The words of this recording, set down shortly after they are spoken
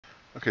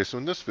Okay, so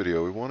in this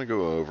video we want to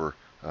go over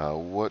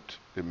what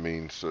it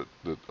means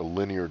that a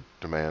linear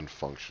demand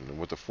function and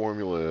what the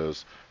formula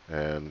is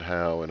and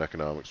how in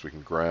economics we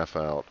can graph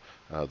out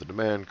the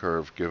demand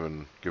curve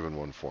given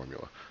one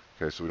formula.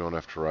 Okay, so we don't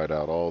have to write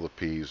out all the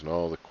P's and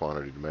all the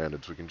quantity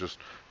demanded, so we can just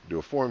do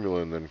a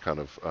formula and then kind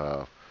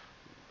of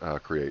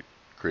create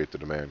the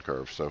demand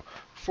curve. So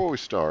before we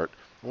start,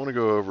 I want to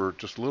go over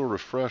just a little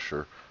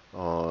refresher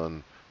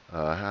on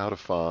how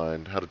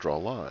to draw a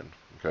line.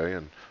 Okay,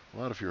 and a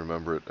lot of you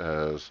remember it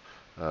as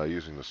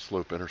using the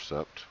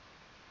slope-intercept.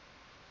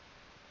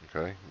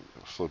 Okay,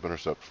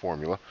 slope-intercept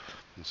formula,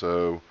 and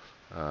so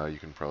you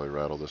can probably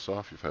rattle this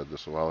off. You've had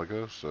this a while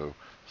ago. So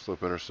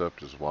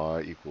slope-intercept is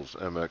y equals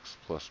mx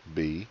plus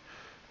b,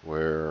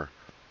 where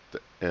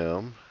the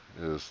m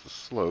is the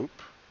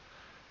slope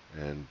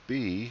and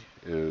b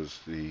is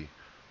the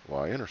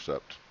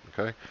y-intercept.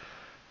 Okay,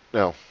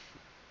 now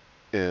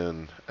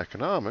in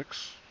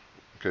economics,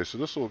 okay, so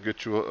this will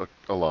get you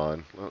a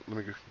line. Let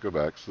me go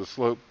back. So the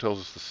slope tells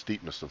us the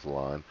steepness of the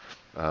line.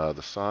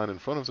 The sign in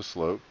front of the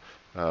slope,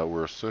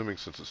 we're assuming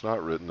since it's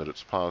not written that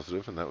it's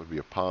positive, and that would be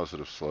a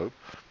positive slope.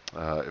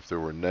 If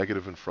there were a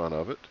negative in front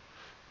of it,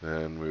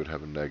 then we would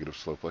have a negative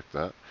slope like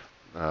that.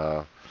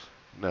 Uh,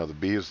 Now the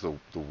b is the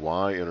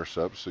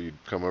y-intercept, so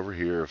you'd come over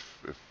here.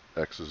 If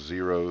x is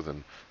 0,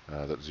 then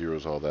that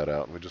zeroes all that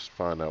out, and we just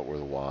find out where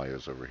the y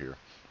is over here,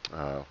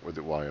 where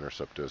the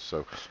y-intercept is.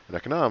 So in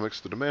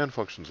economics, the demand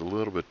function is a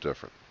little bit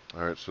different.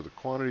 All right, so the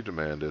quantity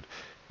demanded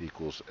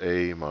equals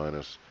a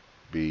minus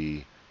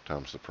b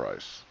times the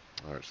price.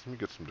 All right, so let me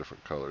get some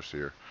different colors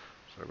here.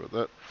 Sorry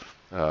about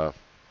that.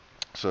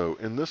 So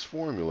in this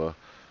formula,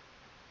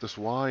 this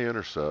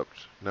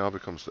y-intercept now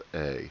becomes the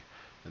a.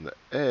 And the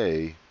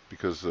a,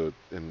 because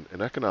in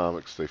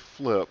economics they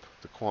flip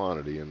the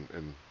quantity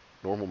in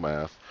normal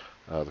math,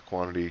 the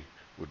quantity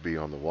would be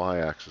on the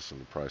y-axis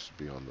and the price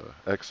would be on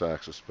the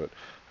x-axis, but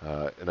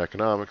in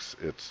economics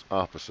it's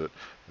opposite.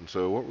 And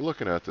so what we're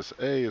looking at, this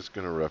a is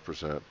going to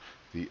represent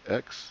the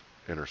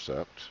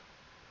x-intercept,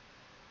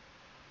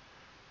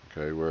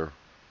 okay, where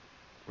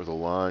the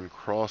line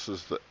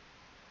crosses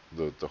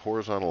the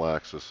horizontal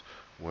axis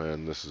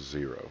when this is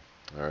 0.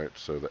 All right,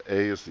 so the a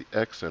is the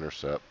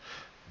x-intercept,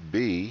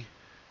 b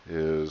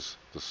is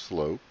the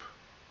slope,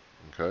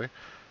 okay?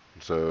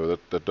 And so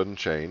that doesn't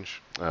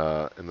change.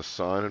 And the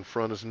sign in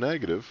front is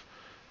negative,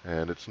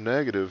 and it's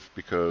negative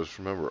because,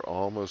 remember,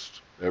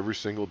 almost every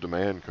single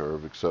demand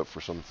curve, except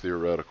for some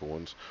theoretical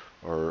ones,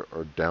 are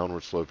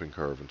downward sloping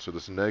curve. And so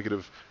this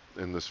negative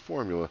in this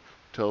formula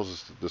tells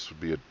us that this would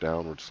be a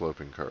downward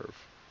sloping curve.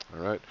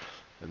 All right,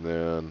 and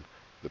then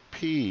the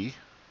P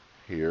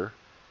here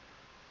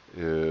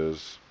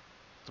is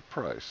the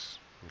price.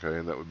 Okay,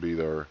 and that would be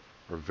our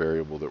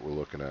variable that we're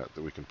looking at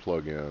that we can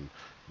plug in, and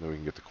then we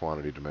can get the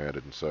quantity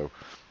demanded. And so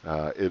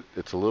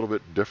it's a little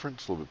bit different,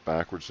 it's a little bit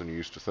backwards than you're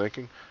used to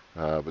thinking,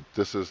 but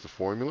this is the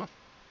formula.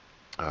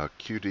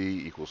 QD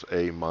equals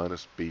A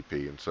minus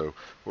BP. And so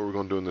what we're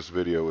going to do in this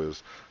video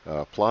is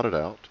plot it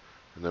out,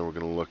 and then we're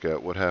going to look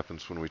at what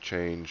happens when we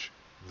change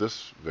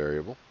this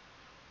variable,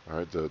 all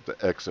right, the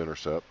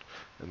x-intercept,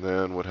 and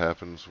then what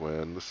happens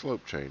when the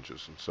slope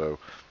changes. And so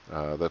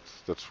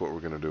that's what we're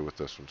going to do with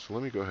this one. So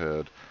let me go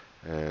ahead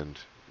and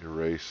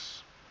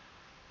erase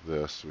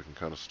this so we can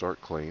kind of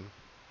start clean.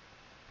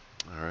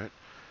 All right,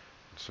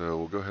 so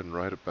we'll go ahead and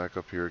write it back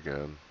up here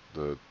again.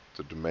 The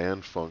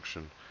demand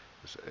function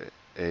is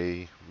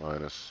a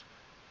minus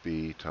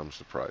b times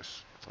the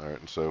price. All right,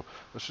 and so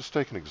let's just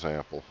take an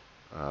example.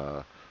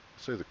 Let's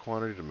say the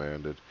quantity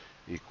demanded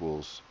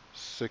equals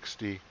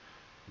 60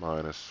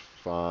 minus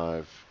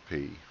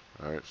 5p.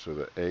 All right, so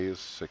the a is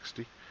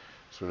 60.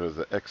 So we know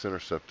the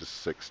x-intercept is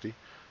 60.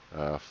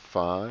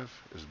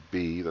 5 is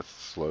b, that's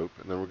the slope,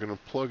 and then we're going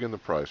to plug in the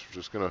price. We're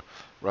just going to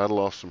rattle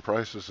off some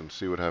prices and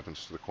see what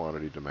happens to the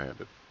quantity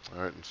demanded.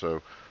 All right, and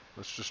so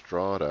let's just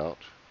draw it out.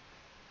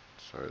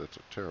 Sorry, that's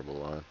a terrible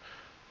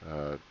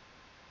line.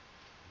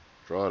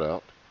 Draw it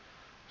out.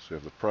 So we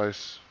have the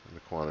price and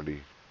the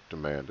quantity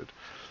demanded.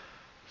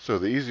 So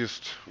the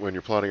easiest when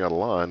you're plotting out a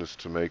line is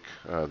to make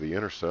the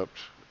intercept,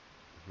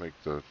 make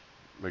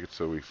it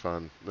so we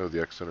know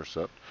the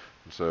x-intercept.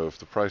 And so if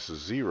the price is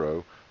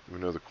 0, we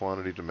know the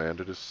quantity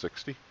demanded is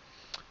 60.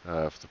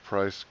 If the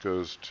price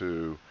goes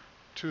to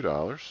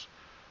 $2,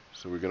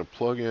 so we're going to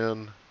plug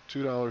in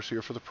 $2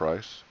 here for the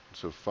price.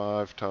 So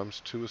 5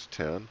 times 2 is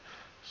 10.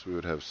 So we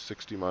would have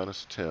 60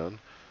 minus 10. And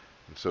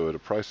so at a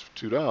price of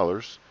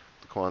 $2,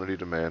 the quantity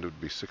demanded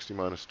would be 60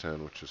 minus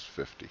 10, which is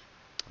 50.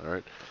 All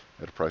right.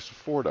 At a price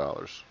of $4,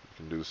 we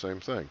can do the same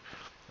thing.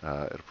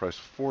 At a price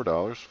of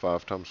 $4,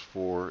 5 times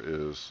 4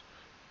 is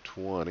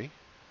 20.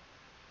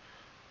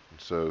 And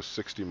so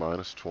 60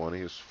 minus 20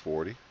 is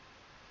 40.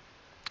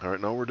 All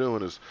right, now what we're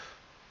doing is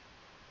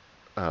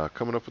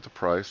coming up with the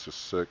price is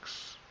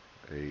 6,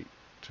 8,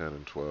 10,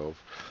 and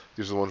 12.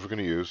 These are the ones we're going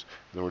to use.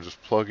 And then we're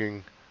just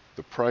plugging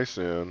the price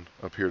in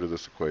up here to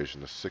this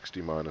equation, the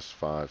 60 minus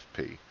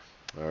 5p.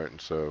 All right,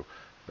 and so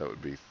that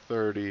would be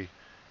 30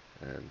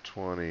 and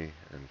 20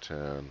 and 10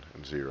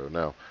 and 0.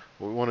 Now,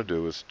 what we want to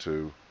do is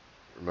to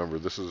remember,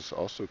 this is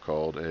also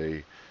called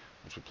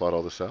once we plot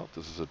all this out,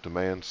 this is a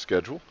demand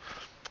schedule.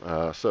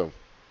 So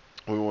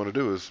what we want to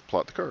do is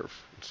plot the curve.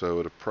 So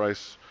at a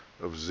price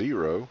of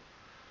 0,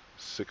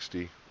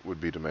 60 would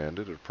be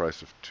demanded. At a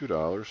price of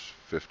 $2,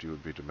 50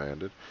 would be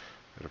demanded.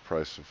 At a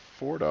price of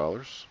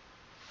 $4,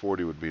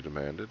 40 would be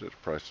demanded. At a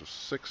price of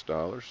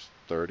 $6,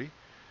 30,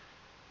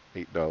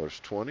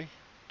 $8, 20,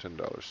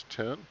 $10,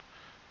 10,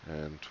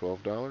 and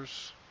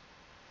 $12,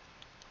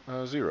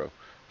 0.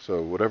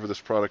 So whatever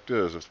this product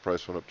is, if the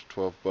price went up to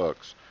 12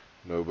 bucks,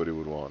 nobody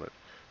would want it.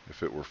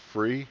 If it were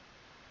free,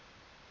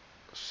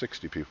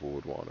 60 people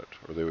would want it,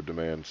 or they would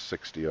demand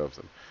 60 of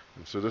them.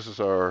 And so this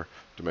is our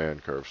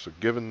demand curve. So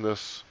given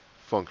this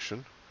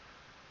function,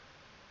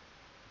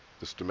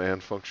 this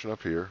demand function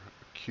up here,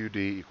 QD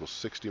equals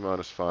 60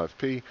 minus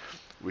 5P,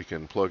 we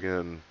can plug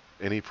in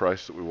any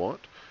price that we want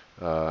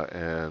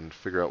and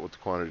figure out what the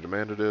quantity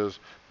demanded is,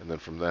 and then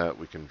from that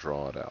we can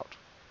draw it out.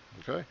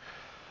 Okay?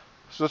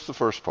 So that's the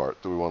first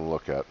part that we want to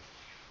look at.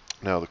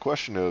 Now the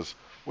question is,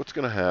 what's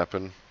going to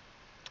happen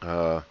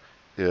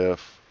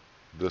if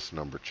this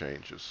number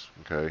changes?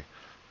 Okay,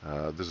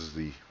 this is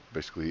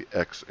basically the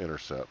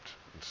x-intercept.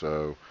 And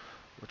so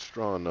let's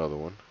draw another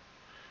one.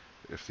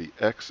 If the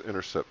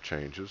x-intercept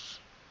changes,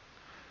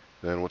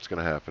 then what's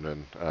going to happen?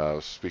 And I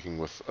was speaking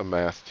with a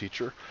math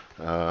teacher,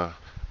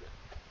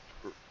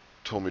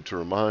 told me to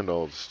remind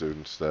all of the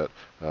students that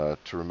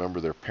to remember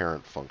their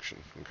parent function.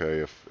 Okay,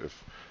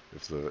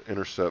 if the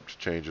intercept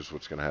changes,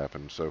 what's going to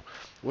happen? So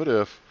what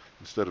if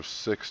instead of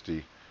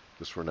 60,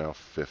 this were now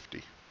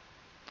 50?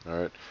 All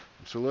right,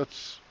 so let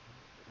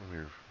me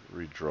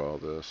redraw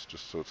this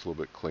just so it's a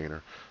little bit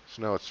cleaner.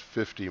 So now it's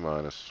 50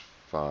 minus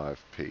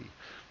 5p.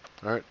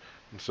 All right,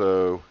 and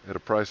so at a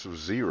price of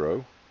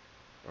 0,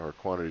 our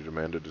quantity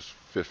demanded is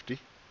 50.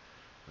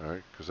 All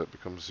right, because that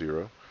becomes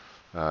 0.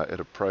 At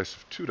a price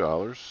of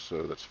 $2,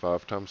 so that's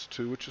 5 times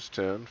 2, which is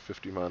 10.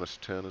 50 minus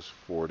 10 is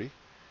 40.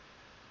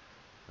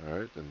 All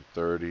right, and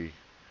 30,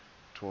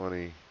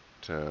 20,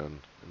 10,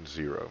 and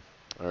 0.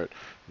 All right,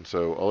 and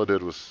so all I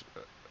did was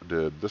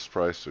did this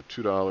price, so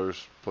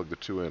 $2, plug the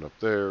 2 in up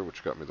there,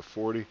 which got me the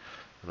 40,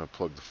 and I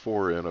plug the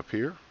 4 in up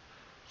here,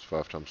 it's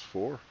 5 times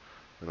 4,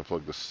 and I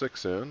plug the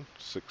 6 in,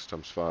 6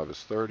 times 5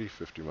 is 30,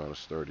 50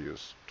 minus 30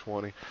 is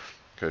 20.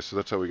 Okay, so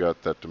that's how we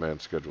got that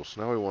demand schedule.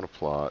 So now we want to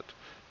plot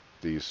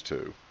these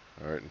two.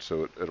 All right, and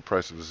so at a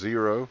price of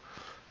 0,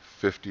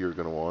 50 are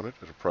going to want it.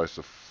 At a price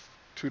of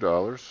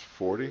 $2,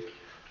 40.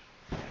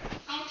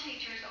 All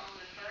teachers on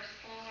the first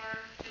floor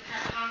who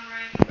have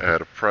homeroom.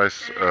 At a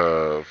price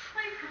of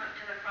Please come up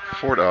to the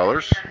front $4.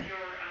 office and pick up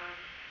your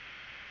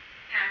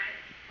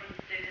packets for the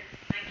students.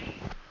 Thank you.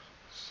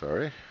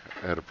 Sorry.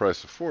 At a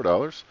price of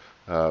 $4,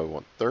 we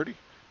want 30.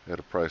 At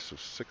a price of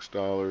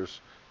 $6,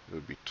 it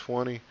would be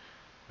 20.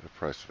 At a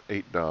price of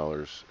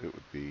 $8, it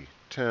would be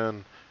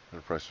 10. At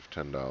a price of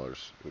 $10,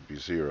 it would be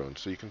 0. And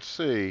so you can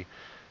see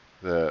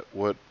that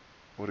what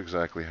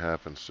exactly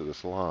happens to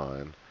this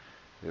line,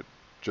 it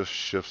just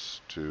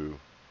shifts to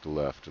the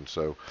left. And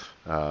so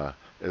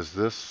as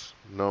this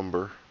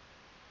number,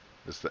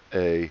 as the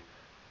A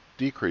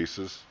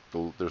decreases,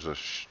 the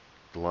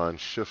line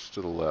shifts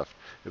to the left.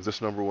 If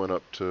this number went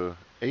up to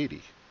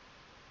 80,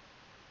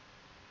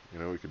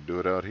 we could do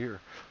it out here.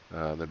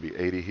 There'd be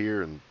 80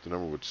 here, and the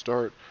number would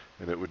start,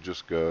 and it would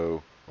just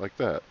go like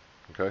that.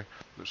 Okay,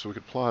 so we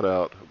could plot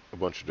out a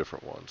bunch of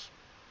different ones.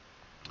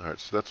 All right,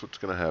 so that's what's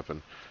going to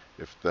happen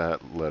if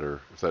that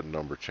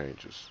number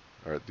changes.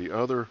 All right, the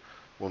other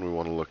one we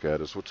want to look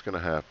at is what's going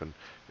to happen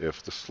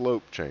if the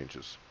slope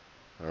changes.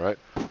 All right,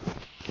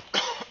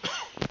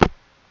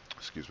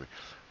 excuse me.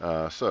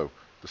 So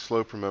the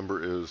slope,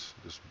 remember, is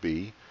this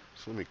b.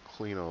 So let me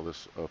clean all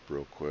this up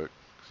real quick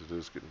because it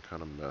is getting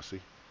kind of messy.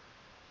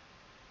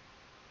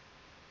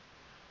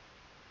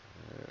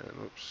 And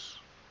oops,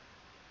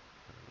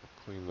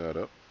 I'll clean that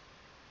up.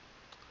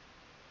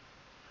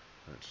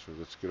 All right, so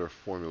let's get our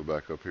formula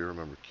back up here.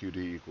 Remember, QD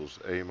equals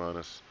A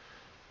minus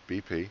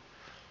BP,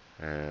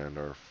 and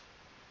our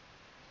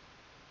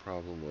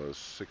problem was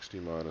 60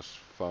 minus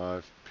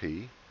 5P.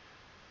 And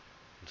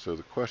so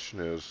the question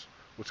is,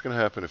 what's going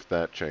to happen if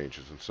that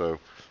changes? And so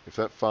if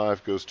that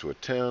 5 goes to a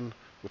 10,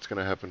 what's going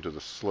to happen to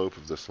the slope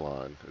of this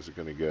line? Is it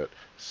going to get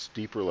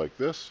steeper like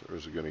this, or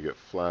is it going to get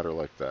flatter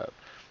like that?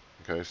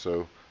 Okay,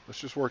 so let's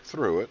just work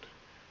through it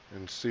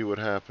and see what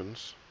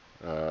happens.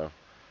 So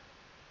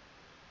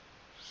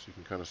you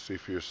can kind of see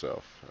for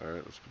yourself. All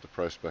right, let's put the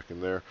price back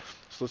in there.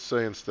 So let's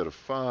say instead of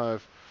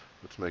 5,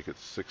 let's make it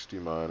 60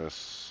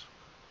 minus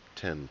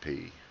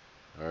 10p.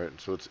 All right,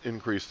 and so let's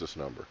increase this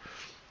number.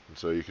 And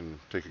so you can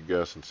take a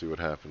guess and see what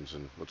happens,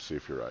 and let's see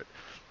if you're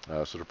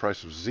right. So the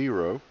price of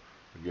 0,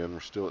 again,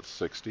 we're still at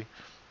 60.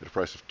 At a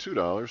price of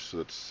 $2, so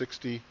that's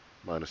 60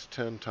 minus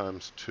 10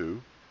 times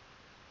 2.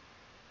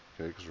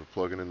 Okay, because we're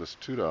plugging in this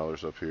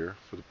 $2 up here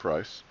for the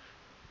price.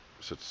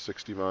 So it's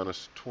 60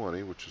 minus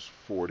 20, which is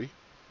 40.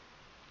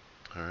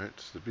 All right,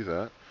 so that'd be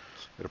that.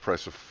 At a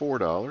price of $4,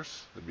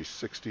 that'd be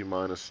 60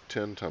 minus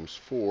 10 times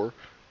 4,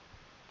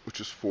 which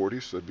is 40,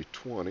 so that'd be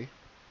 20.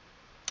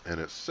 And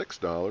at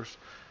 $6,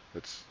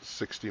 It's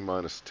 60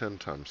 minus 10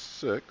 times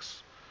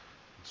 6.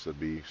 So it'd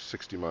be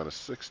 60 minus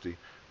 60,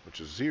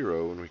 which is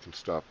 0, and we can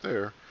stop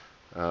there.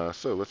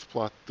 So let's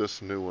plot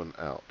this new one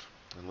out.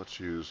 And let's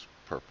use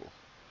purple.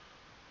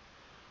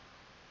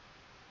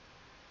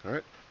 All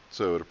right,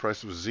 so at a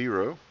price of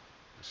 0,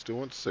 I still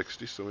want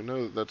 60, so we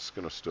know that that's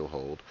going to still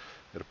hold.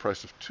 At a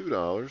price of $2, we're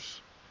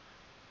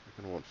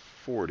going to want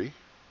 40.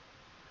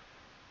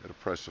 At a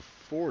price of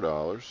 $4,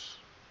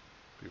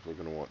 people are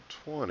going to want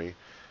 20. And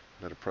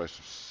at a price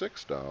of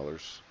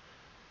 $6,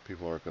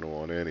 people aren't going to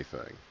want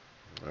anything.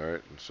 All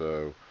right, and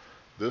so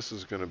this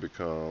is going to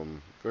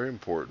become very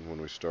important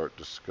when we start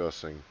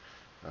discussing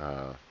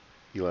uh,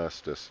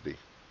 elasticity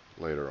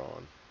later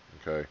on,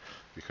 okay?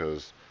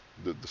 Because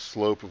the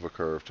slope of a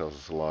curve tells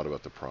us a lot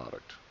about the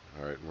product.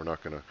 All right, and we're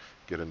not going to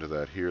get into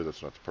that here.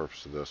 That's not the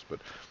purpose of this. But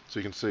so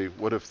you can see,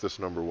 what if this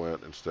number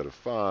went, instead of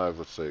 5,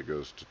 let's say it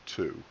goes to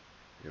 2.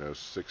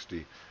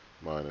 60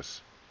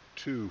 minus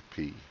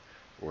 2p,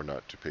 or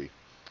not 2p.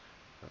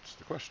 That's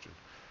the question.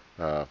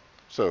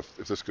 So if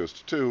this goes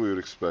to 2, we would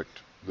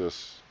expect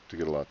this to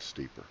get a lot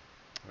steeper.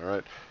 All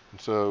right, and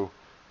so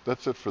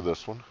that's it for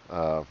this one.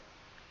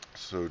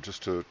 So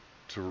just to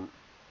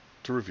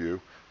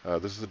review,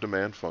 this is the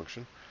demand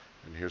function,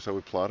 and here's how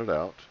we plot it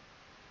out.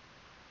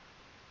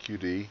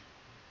 QD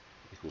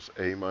equals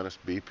A minus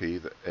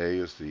BP. The A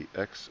is the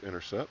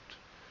x-intercept.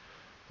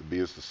 The B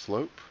is the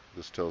slope.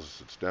 This tells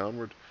us it's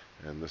downward,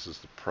 and this is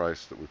the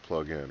price that we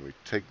plug in. We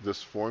take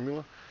this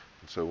formula,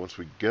 and so once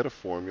we get a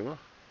formula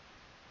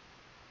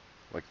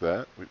like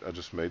that, I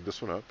just made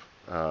this one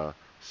up,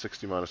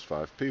 60 minus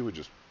 5p, we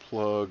just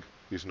plug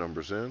these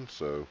numbers in.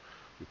 So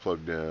we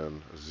plugged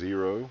in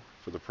 0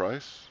 for the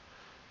price,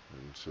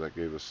 and so that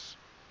gave us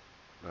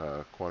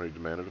quantity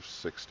demanded of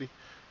 60.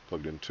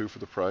 Plugged in 2 for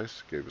the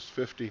price, gave us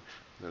 50,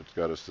 and it's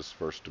got us this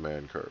first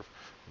demand curve.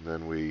 And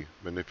then we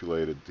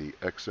manipulated the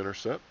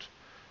x-intercept,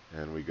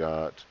 and we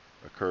got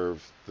a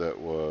curve that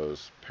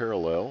was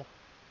parallel,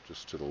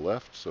 just to the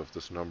left. So if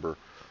this number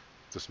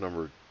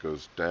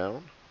goes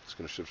down, it's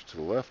going to shift to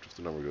the left. If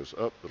the number goes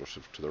up, it'll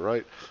shift to the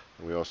right.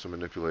 And we also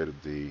manipulated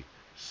the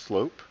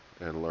slope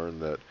and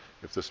learned that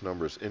if this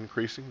number is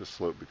increasing, the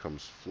slope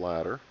becomes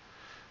flatter.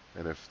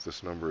 And if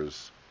this number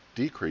is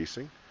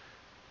decreasing,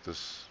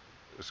 it's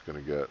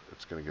going to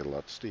get a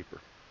lot steeper.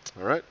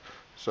 All right.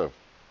 So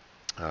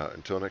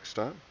until next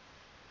time.